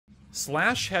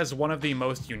Slash has one of the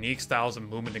most unique styles of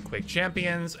movement in Quake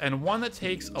Champions, and one that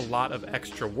takes a lot of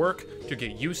extra work to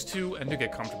get used to and to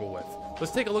get comfortable with.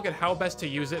 Let's take a look at how best to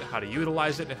use it, how to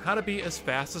utilize it, and how to be as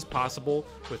fast as possible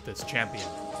with this champion.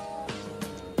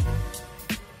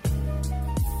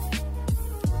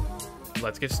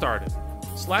 Let's get started.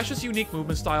 Slash's unique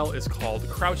movement style is called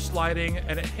crouch sliding,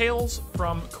 and it hails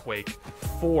from Quake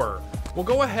 4. We'll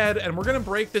go ahead and we're going to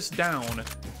break this down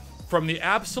from the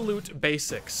absolute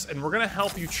basics, and we're going to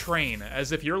help you train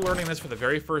as if you're learning this for the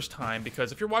very first time,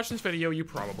 because if you're watching this video, you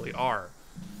probably are.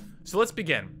 So let's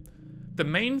begin. The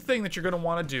main thing that you're going to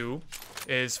want to do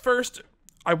is, first,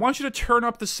 I want you to turn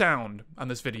up the sound on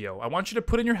this video. I want you to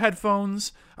put in your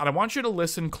headphones, and I want you to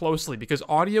listen closely, because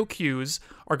audio cues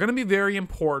are going to be very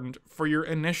important for your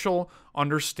initial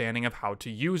understanding of how to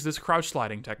use this crouch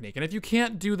sliding technique. And if you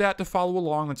can't do that to follow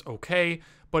along, that's okay,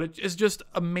 but it is just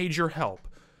a major help.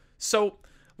 So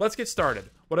let's get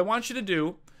started. What I want you to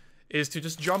do is to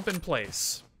just jump in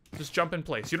place. Just jump in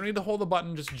place. You don't need to hold the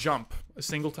button, just jump a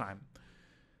single time.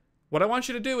 What I want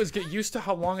you to do is get used to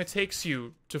how long it takes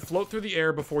you to float through the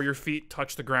air before your feet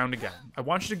touch the ground again. I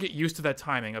want you to get used to that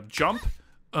timing of jump,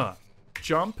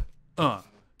 jump,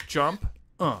 jump,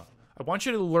 I want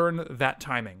you to learn that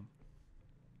timing.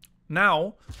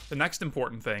 Now, the next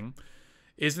important thing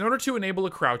is, in order to enable a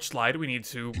crouch slide, we need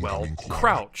to, well,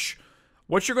 crouch.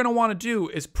 What you're going to want to do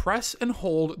is press and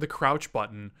hold the crouch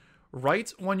button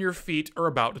right when your feet are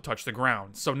about to touch the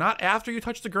ground. So not after you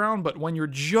touch the ground, but when you're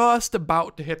just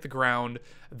about to hit the ground,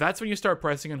 that's when you start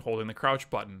pressing and holding the crouch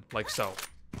button, like so.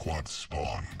 Quad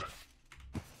spawned.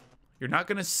 You're not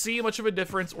going to see much of a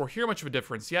difference or hear much of a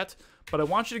difference yet, but I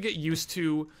want you to get used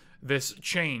to this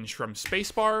change from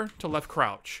spacebar to left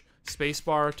crouch,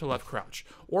 spacebar to left crouch,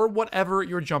 or whatever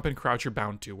your jump and crouch are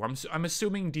bound to. I'm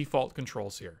assuming default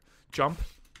controls here. Jump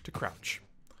to crouch.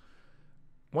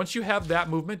 Once you have that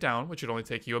movement down, which would only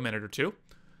take you a minute or two,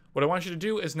 what I want you to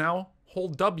do is now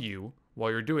hold W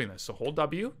while you're doing this. So hold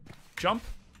W, jump,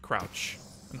 crouch,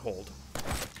 and hold.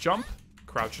 Jump,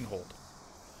 crouch, and hold.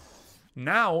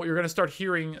 Now you're going to start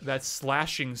hearing that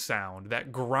slashing sound,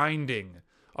 that grinding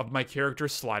of my character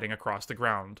sliding across the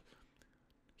ground.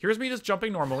 Here's me just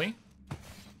jumping normally.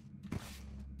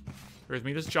 Here's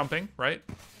me just jumping, right?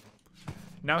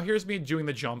 Now here's me doing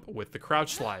the jump with the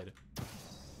crouch slide.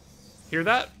 Hear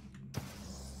that?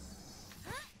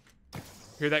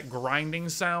 Hear that grinding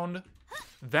sound?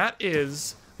 That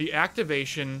is the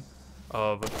activation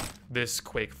of this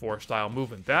Quake 4 style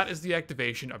movement. That is the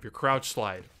activation of your crouch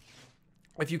slide.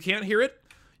 If you can't hear it,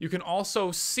 you can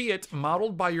also see it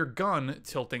modeled by your gun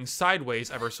tilting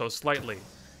sideways ever so slightly.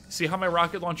 See how my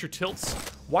rocket launcher tilts?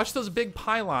 Watch those big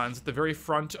pylons at the very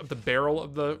front of the barrel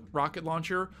of the rocket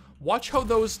launcher. Watch how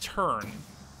those turn.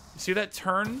 You see that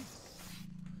turn?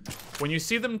 When you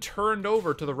see them turned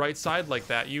over to the right side like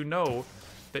that, you know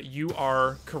that you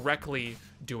are correctly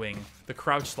doing the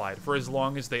crouch slide for as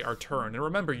long as they are turned. And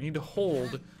remember, you need to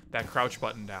hold that crouch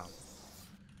button down.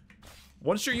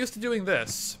 Once you're used to doing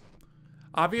this,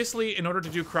 obviously, in order to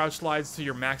do crouch slides to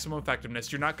your maximum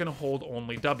effectiveness, you're not going to hold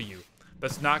only W.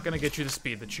 That's not going to get you the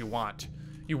speed that you want.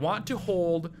 You want to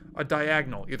hold a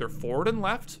diagonal, either forward and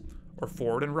left, or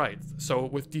forward and right. So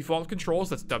with default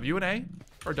controls, that's W and A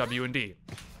or W and D.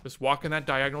 Just walk in that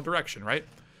diagonal direction, right?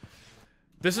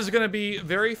 This is going to be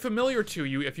very familiar to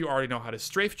you if you already know how to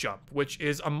strafe jump, which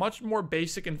is a much more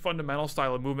basic and fundamental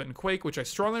style of movement in Quake, which I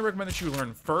strongly recommend that you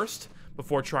learn first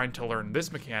before trying to learn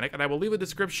this mechanic. And I will leave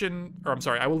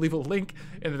I will leave a link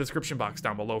in the description box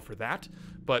down below for that.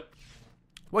 But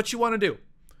what you want to do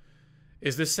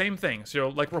is the same thing. So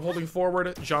like we're holding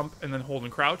forward, jump, and then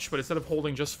holding crouch, but instead of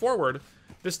holding just forward,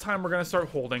 this time we're going to start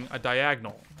holding a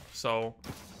diagonal. So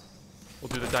we'll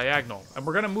do the diagonal, and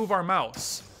we're going to move our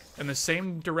mouse in the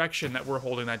same direction that we're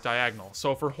holding that diagonal.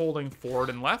 So if we're holding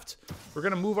forward and left, we're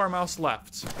going to move our mouse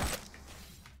left.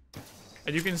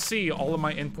 And you can see all of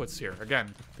my inputs here.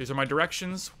 Again, these are my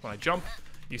directions. When I jump,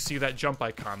 you see that jump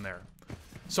icon there.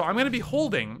 So I'm going to be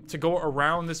holding, to go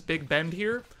around this big bend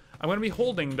here, I'm going to be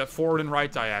holding the forward and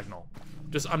right diagonal.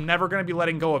 I'm never going to be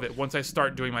letting go of it once I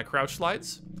start doing my crouch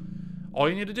slides. All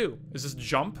you need to do is just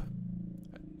jump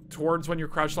towards when your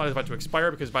crouch slide is about to expire,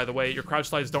 because by the way, your crouch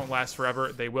slides don't last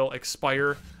forever. They will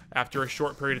expire after a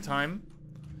short period of time.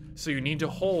 So you need to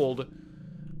hold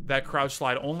that crouch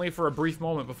slide only for a brief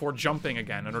moment before jumping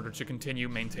again in order to continue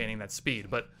maintaining that speed.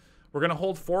 But we're going to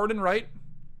hold forward and right.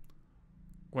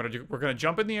 We're going to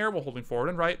jump in the air while holding forward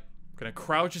and right. We're going to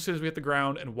crouch as soon as we hit the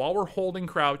ground, and while we're holding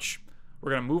crouch, we're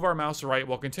going to move our mouse right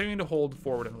while continuing to hold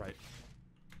forward and right.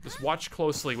 Just watch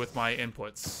closely with my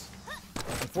inputs.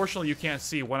 Unfortunately, you can't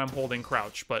see when I'm holding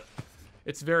crouch, but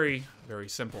It's very, very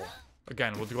simple.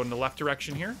 Again, we'll go in the left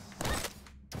direction here.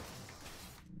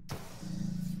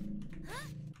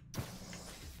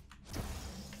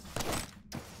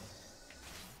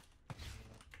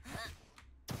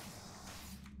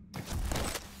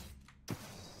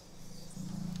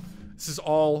 This is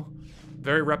all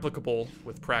very replicable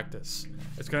with practice.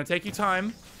 It's going to take you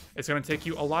time. It's going to take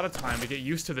you a lot of time to get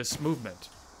used to this movement.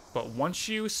 But once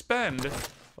you spend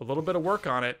a little bit of work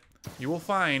on it, you will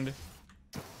find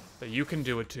that you can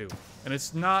do it too. And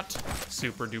it's not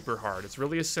super duper hard. It's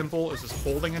really as simple as just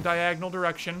holding a diagonal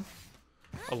direction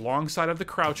alongside of the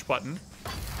crouch button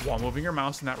while moving your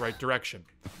mouse in that right direction.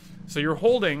 So you're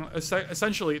holding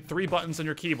essentially 3 buttons on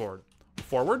your keyboard.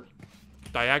 Forward,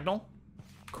 diagonal,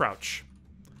 crouch.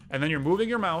 And then you're moving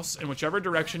your mouse in whichever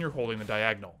direction you're holding the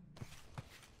diagonal.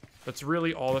 That's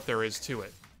really all that there is to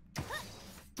it.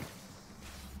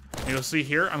 And you'll see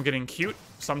here, I'm getting cute.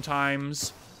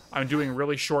 Sometimes I'm doing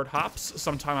really short hops.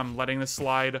 Sometimes I'm letting the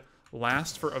slide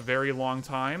last for a very long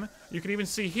time. You can even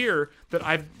see here that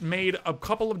I've made a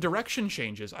couple of direction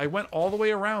changes. I went all the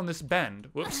way around this bend.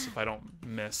 Whoops, if I don't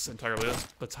miss entirely.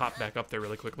 Let's hop back up there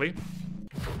really quickly.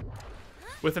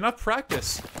 With enough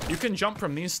practice, you can jump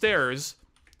from these stairs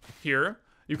here.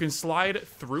 You can slide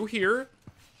through here,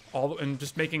 and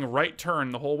just making a right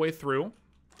turn the whole way through.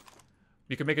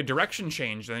 You can make a direction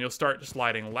change, then you'll start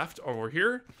sliding left over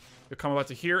here. You'll come about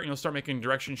to here, and you'll start making a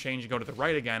direction change and go to the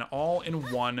right again, all in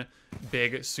one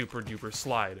big super duper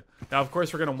slide. Now, of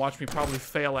course, we're going to watch me probably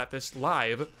fail at this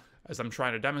live as I'm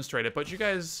trying to demonstrate it, but you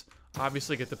guys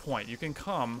obviously get the point. You can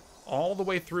come all the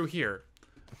way through here.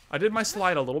 I did my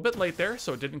slide a little bit late there,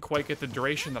 so it didn't quite get the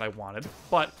duration that I wanted,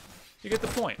 but you get the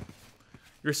point.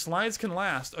 Your slides can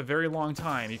last a very long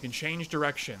time. You can change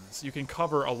directions. You can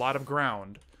cover a lot of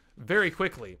ground very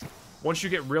quickly. Once you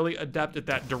get really adept at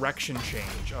that direction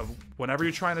change of whenever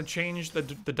you're trying to change the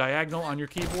diagonal on your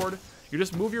keyboard, you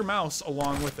just move your mouse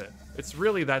along with it. It's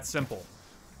really that simple.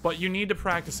 But you need to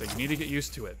practice it. You need to get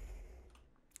used to it.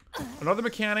 Another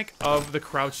mechanic of the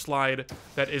crouch slide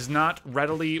that is not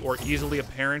readily or easily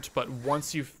apparent, but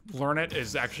once you learn it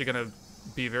is actually going to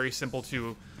be very simple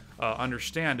to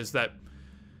understand, is that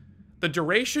the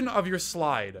duration of your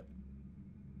slide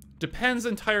depends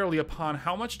entirely upon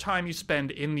how much time you spend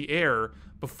in the air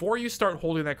before you start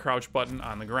holding that crouch button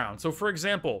on the ground. So for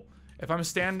example, if I'm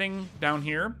standing down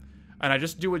here and I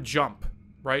just do a jump,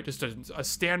 right? Just a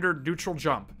standard neutral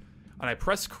jump, and I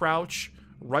press crouch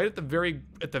right at the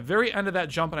very end of that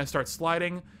jump and I start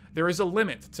sliding, there is a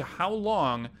limit to how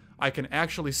long I can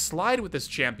actually slide with this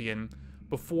champion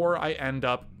before I end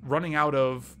up running out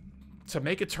of, to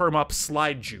make a term up,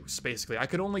 slide juice, basically. I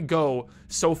could only go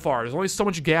so far. There's only so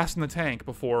much gas in the tank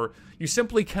before you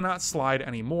simply cannot slide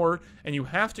anymore, and you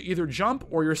have to either jump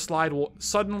or your slide will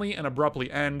suddenly and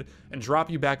abruptly end and drop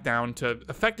you back down to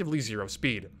effectively 0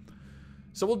 speed.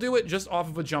 So we'll do it just off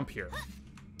of a jump here.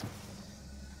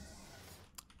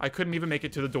 I couldn't even make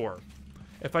it to the door.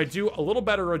 If I do a little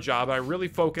better a job, I really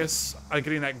focus on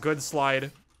getting that good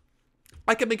slide,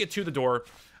 I can make it to the door.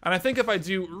 And I think if I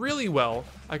do really well,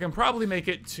 I can probably make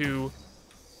it to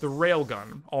the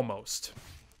railgun, almost.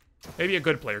 Maybe a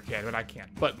good player can, but I can't.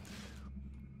 But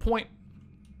point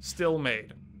still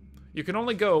made. You can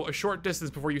only go a short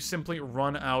distance before you simply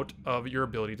run out of your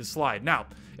ability to slide. Now,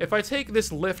 if I take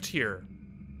this lift here,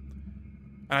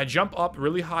 and I jump up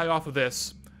really high off of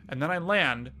this, and then I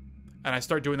land, and I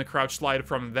start doing the crouch slide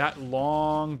from that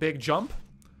long, big jump,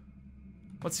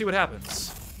 let's see what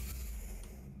happens.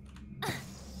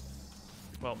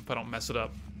 Well, if I don't mess it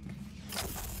up.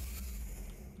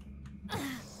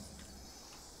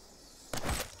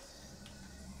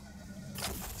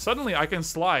 Suddenly, I can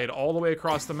slide all the way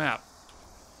across the map.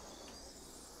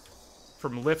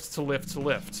 From lift to lift to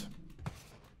lift.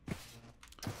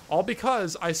 All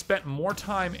because I spent more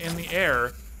time in the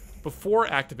air before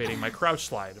activating my crouch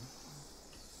slide.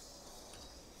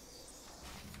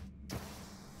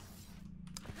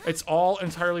 It's all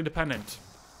entirely dependent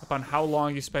upon how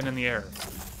long you spend in the air.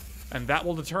 And that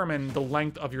will determine the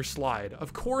length of your slide.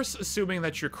 Of course, assuming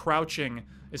that your crouching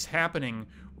is happening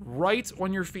right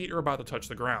when your feet are about to touch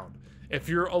the ground. If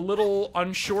you're a little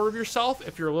unsure of yourself,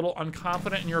 if you're a little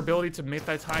unconfident in your ability to make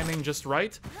that timing just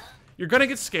right, you're gonna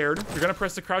get scared. You're gonna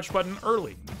press the crouch button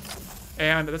early.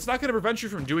 And that's not gonna prevent you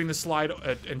from doing the slide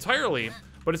entirely,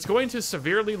 but it's going to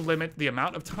severely limit the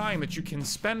amount of time that you can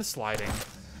spend sliding.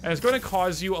 And it's going to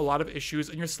cause you a lot of issues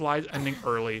in your slides ending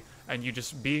early and you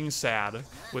just being sad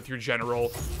with your general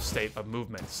state of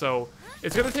movement. So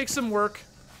it's going to take some work,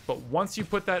 but once you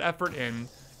put that effort in,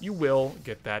 you will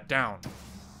get that down.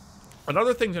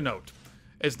 Another thing to note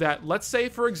is that, let's say,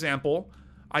 for example,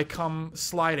 I come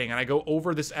sliding and I go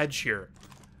over this edge here.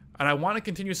 And I want to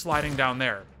continue sliding down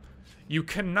there. You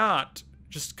cannot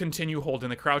just continue holding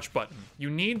the crouch button. You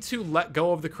need to let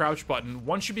go of the crouch button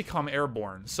once you become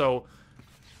airborne. So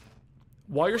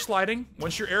while you're sliding,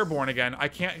 once you're airborne again, I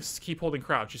can't keep holding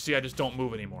crouch. You see, I just don't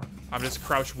move anymore. I'm just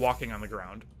crouch walking on the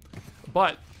ground.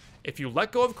 But if you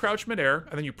let go of crouch midair,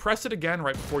 and then you press it again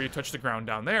right before you touch the ground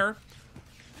down there,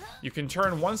 you can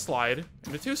turn one slide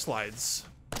into two slides.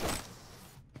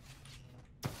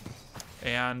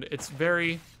 And it's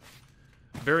very,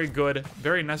 very good,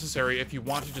 very necessary if you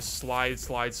want to just slide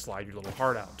your little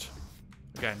heart out.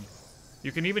 Again,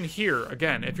 you can even hear,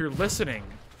 again, if you're listening,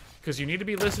 because you need to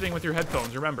be listening with your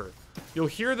headphones, remember, you'll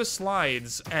hear the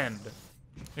slides end.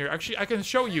 Here, actually, I can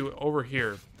show you over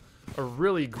here a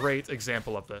really great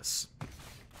example of this.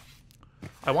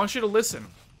 I want you to listen.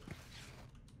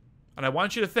 And I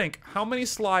want you to think, how many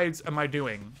slides am I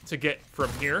doing to get from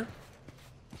here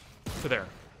to there?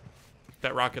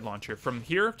 That rocket launcher. From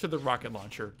here to the rocket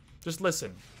launcher. Just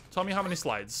listen. Tell me how many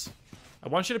slides. I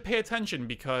want you to pay attention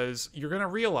because you're going to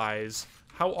realize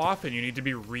how often you need to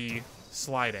be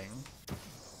re-sliding.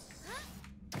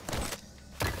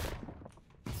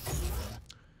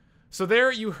 So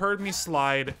there you heard me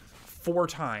slide 4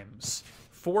 times.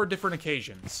 4 different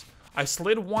occasions. I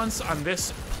slid once on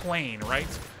this plane, right?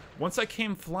 Once I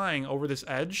came flying over this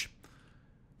edge,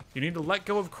 you need to let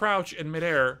go of crouch in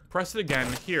midair, press it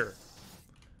again here.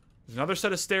 There's another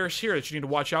set of stairs here that you need to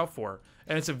watch out for.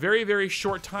 And it's a very, very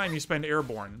short time you spend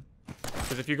airborne.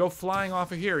 Because if you go flying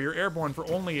off of here, you're airborne for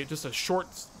only just a short,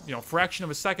 fraction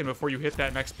of a second before you hit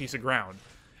that next piece of ground.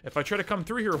 If I try to come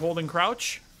through here holding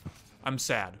crouch, I'm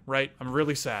sad, right? I'm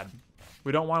really sad.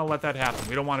 We don't want to let that happen.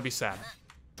 We don't want to be sad.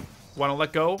 We want to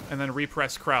let go and then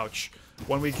repress crouch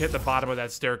when we hit the bottom of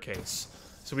that staircase.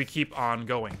 So we keep on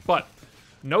going. But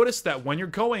notice that when you're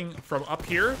going from up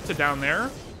here to down there,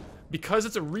 because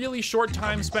it's a really short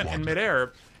time spent in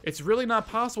midair, it's really not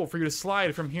possible for you to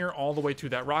slide from here all the way to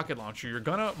that rocket launcher. You're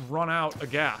gonna run out of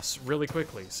gas really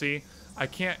quickly. See, I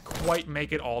can't quite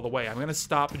make it all the way. I'm gonna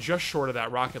stop just short of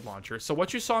that rocket launcher. So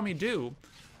what you saw me do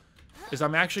is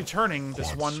I'm actually turning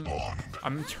this one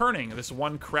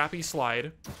crappy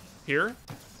slide here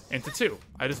into 2.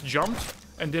 I just jumped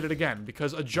and did it again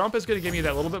because a jump is gonna give me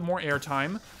that little bit more air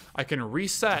time. I can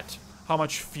reset how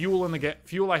much fuel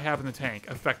I have in the tank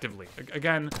effectively.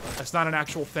 Again, that's not an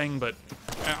actual thing, but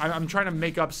I'm trying to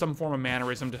make up some form of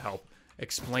mannerism to help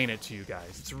explain it to you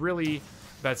guys. It's really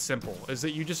that simple, is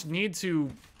that you just need to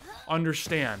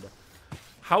understand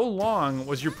how long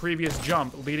was your previous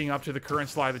jump leading up to the current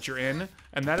slide that you're in,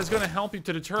 and that is going to help you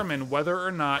to determine whether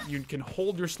or not you can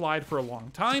hold your slide for a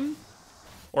long time,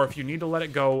 or if you need to let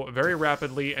it go very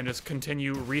rapidly and just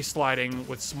continue re-sliding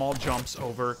with small jumps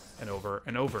over and over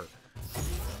and over.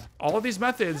 All of these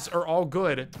methods are all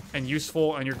good and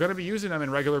useful, and you're going to be using them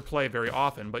in regular play very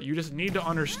often, but you just need to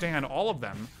understand all of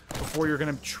them before you're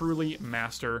going to truly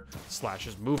master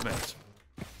Slash's movement.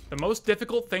 The most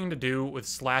difficult thing to do with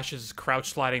Slash's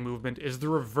crouch sliding movement is the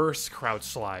reverse crouch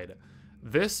slide.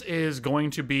 This is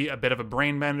going to be a bit of a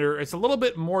brain bender. It's a little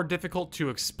bit more difficult to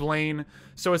explain,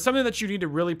 so it's something that you need to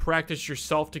really practice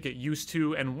yourself to get used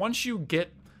to, and once you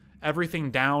get everything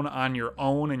down on your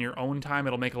own in your own time,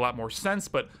 it'll make a lot more sense,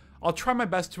 but I'll try my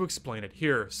best to explain it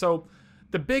here. So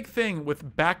the big thing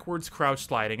with backwards crouch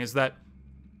sliding is that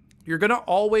you're going to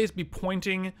always be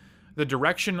pointing the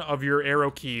direction of your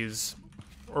arrow keys,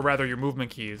 or rather your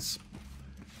movement keys,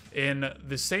 in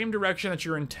the same direction that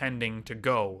you're intending to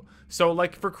go. So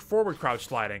like for forward crouch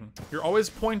sliding, you're always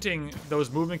pointing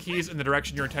those movement keys in the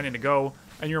direction you're intending to go,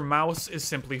 and your mouse is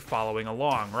simply following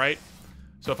along, right?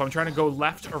 So if I'm trying to go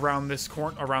left around these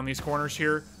corners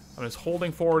here, I'm just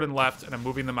holding forward and left, and I'm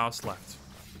moving the mouse left.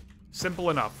 Simple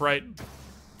enough, right?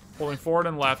 Holding forward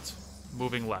and left,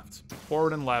 moving left.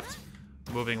 Forward and left,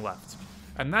 moving left.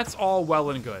 And that's all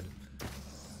well and good.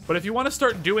 But if you want to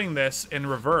start doing this in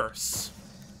reverse,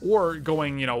 or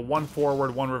going, one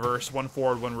forward, one reverse, one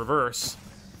forward, one reverse,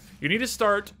 you need to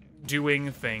start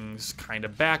doing things kind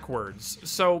of backwards.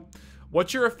 So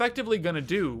what you're effectively going to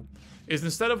do is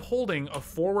instead of holding a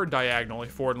forward diagonal, like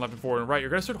forward and left and forward and right, you're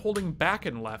going to start holding back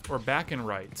and left or back and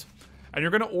right. And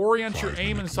you're going to orient your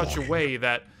aim in such a way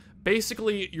that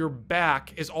basically your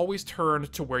back is always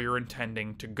turned to where you're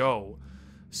intending to go.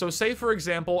 So say, for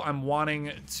example, I'm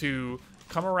wanting to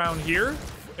come around here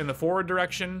in the forward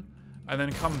direction and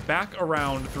then come back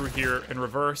around through here in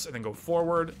reverse and then go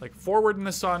forward, like forward in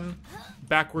the sun,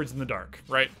 backwards in the dark,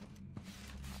 right?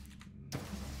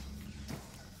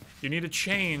 You need to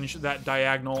change that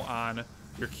diagonal on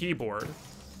your keyboard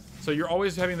So you're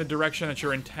always having the direction that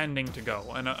you're intending to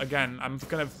go. And again, I'm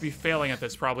going to be failing at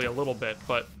this probably a little bit,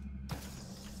 but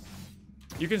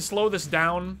you can slow this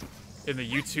down in the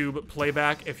YouTube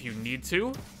playback if you need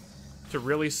to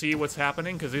really see what's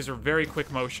happening, because these are very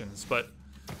quick motions. But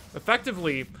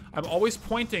effectively, I'm always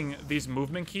pointing these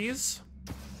movement keys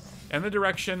in the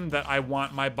direction that I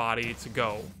want my body to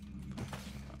go.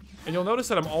 And you'll notice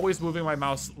that I'm always moving my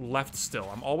mouse left still.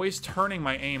 I'm always turning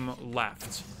my aim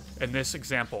left in this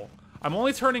example. I'm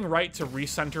only turning right to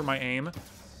recenter my aim,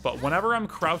 but whenever I'm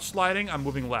crouch sliding, I'm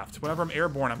moving left. Whenever I'm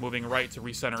airborne, I'm moving right to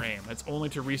recenter aim. It's only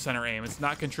to recenter aim. It's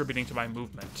not contributing to my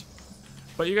movement.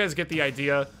 But you guys get the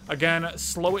idea. Again,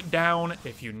 slow it down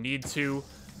if you need to,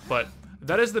 but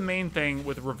that is the main thing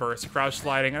with reverse crouch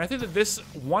sliding. And I think that this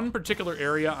one particular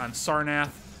area on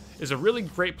Sarnath is a really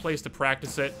great place to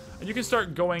practice it. And you can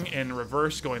start going in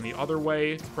reverse, going the other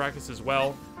way to practice as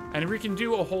well. And we can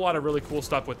do a whole lot of really cool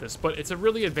stuff with this, but it's a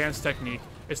really advanced technique.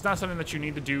 It's not something that you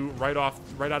need to do right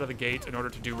out of the gate in order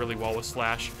to do really well with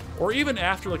Slash, or even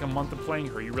after like a month of playing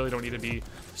her. You really don't need to be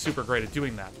super great at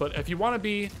doing that. But if you want to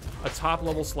be a top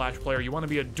level Slash player, you want to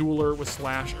be a dueler with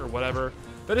Slash or whatever,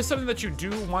 that is something that you do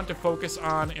want to focus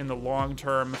on in the long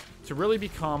term to really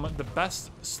become the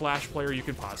best Slash player you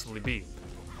can possibly be.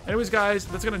 Anyways, guys,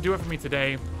 that's going to do it for me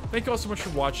today. Thank you all so much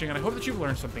for watching, and I hope that you've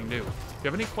learned something new. If you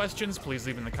have any questions, please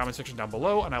leave them in the comment section down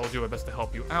below, and I will do my best to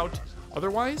help you out.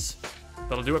 Otherwise,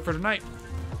 that'll do it for tonight.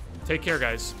 Take care,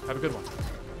 guys. Have a good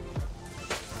one.